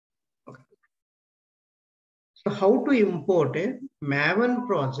So how to import a Maven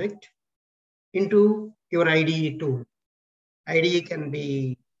project into your IDE tool? IDE can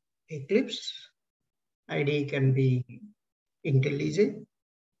be Eclipse, IDE can be IntelliJ,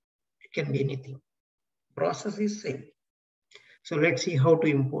 it can be anything. Process is same. So let's see how to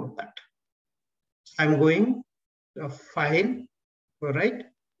import that. I'm going to file, right?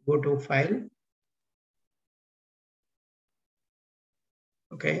 Go to file.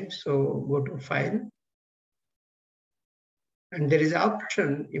 Okay, so go to file. And there is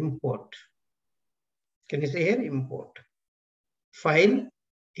option import. Can you see here? Import. File,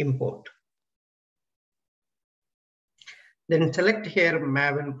 import. Then select here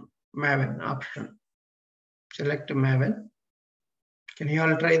Maven option. Select Maven. Can you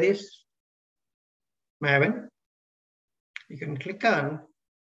all try this? Maven. You can click on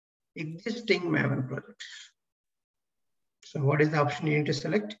existing Maven projects. So what is the option you need to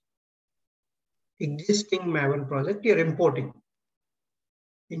select? Existing Maven project you're importing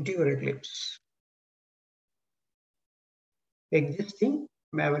into your Eclipse. Existing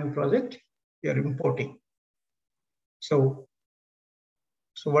Maven project you're importing. So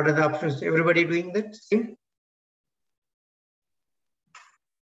what are the options? Everybody doing that same?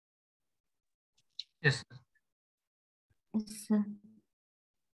 Yes. Yes, sir.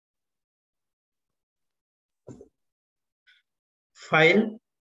 File,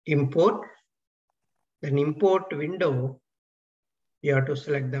 import. Then import window, you have to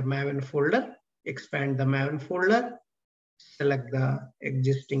select the Maven folder, expand the Maven folder, select the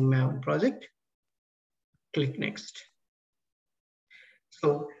existing Maven project, click next.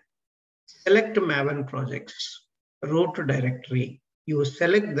 So select Maven projects, root directory. You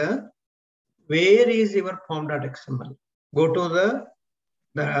select the where is your form.xml. Go to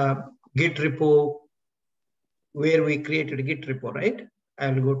the Git repo where we created Git repo, right?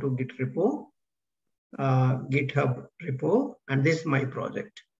 I will go to Git repo, GitHub repo, and this is my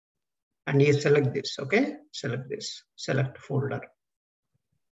project. And you select this, okay? Select this, select folder.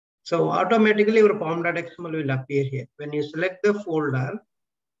 So automatically your form.xml will appear here. When you select the folder,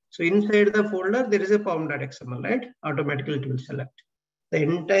 so inside the folder, there is a form.xml, right? Automatically it will select. The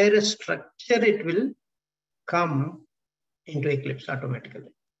entire structure, it will come into Eclipse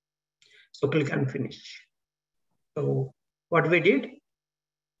automatically. So click on finish. So what we did,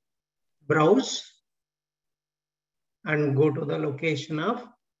 browse and go to the location of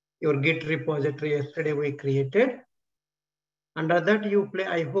your Git repository yesterday we created. Under that you play,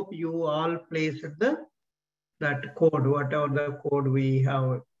 I hope you all placed that code, whatever the code we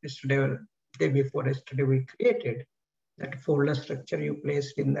have yesterday, day before yesterday we created. That folder structure you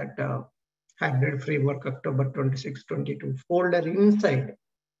placed in that hybrid framework October 2622 folder inside.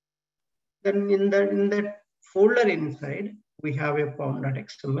 Then in that folder inside, we have a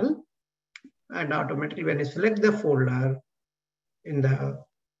form.xml, and automatically when you select the folder in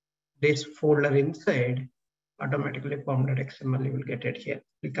this folder inside, automatically form.xml you will get it here.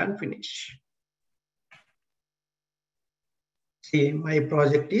 Click on finish. See, my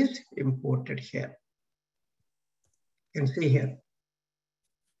project is imported here. You can see here,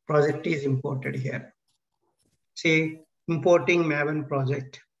 project is imported here. See, importing Maven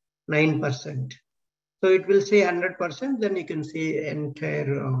project, 9%. So it will say 100%, then you can see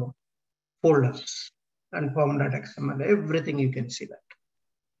entire folders and form.xml, everything you can see that.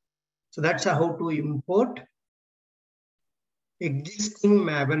 So that's how to import existing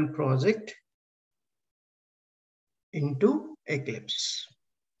Maven project into Eclipse.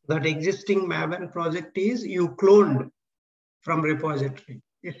 That existing Maven project is you cloned from repository.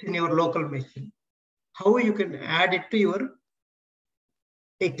 It's in your local machine. How you can add it to your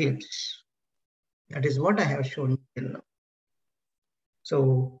Eclipse? That is what I have shown till now.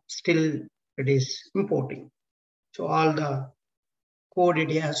 So still it is importing. So all the code it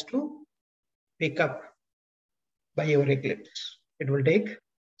has to pick up by your Eclipse. It will take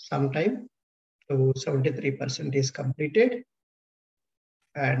some time. So 73% is completed,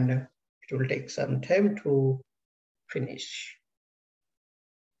 and it will take some time to finish.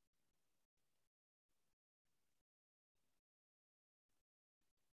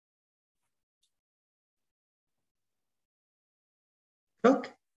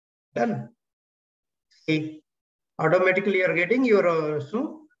 Okay, done. See, automatically you are getting your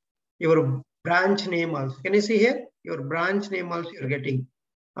branch name also. Can you see here? Your branch name also you're getting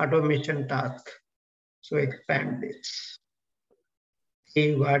automation task. So expand this. See,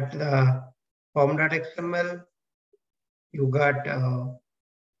 you got the form.xml, you got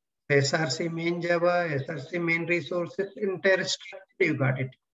SRC main Java, SRC main resources, entire structure you got it.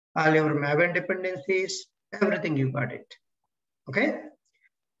 All your Maven dependencies, everything you got it. Okay.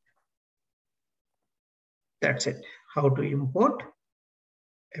 That's it. How to import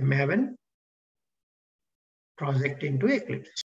a Maven project into Eclipse.